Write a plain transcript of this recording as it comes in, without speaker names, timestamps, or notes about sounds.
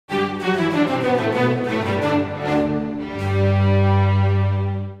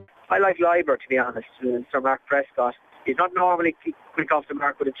like Liber, to be honest, Sir Mark Prescott. He's not normally quick off the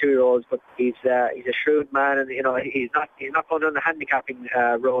mark with the 2-year-olds, but he's a shrewd man, and he's not going on the handicapping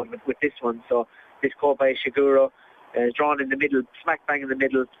road with this one. So this caught by Shiguro, drawn in the middle, smack bang in the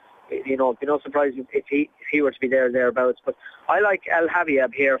middle. Be no surprise if he were to be thereabouts. But I like El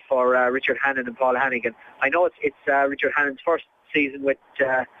Habib here for Richard Hannon and Paul Hannigan. I know it's Richard Hannon's first season with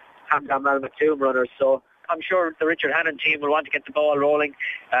Hamdan Al Maktoum runners, so I'm sure the Richard Hannon team will want to get the ball rolling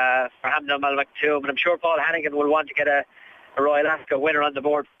for Hamdan Al Maktoum, and I'm sure Paul Hannigan will want to get a Royal Ascot winner on the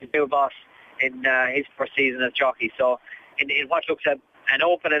board for the new boss in his first season as jockey. So in what looks like an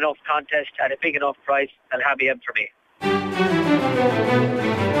open enough contest at a big enough price, El Habib for me.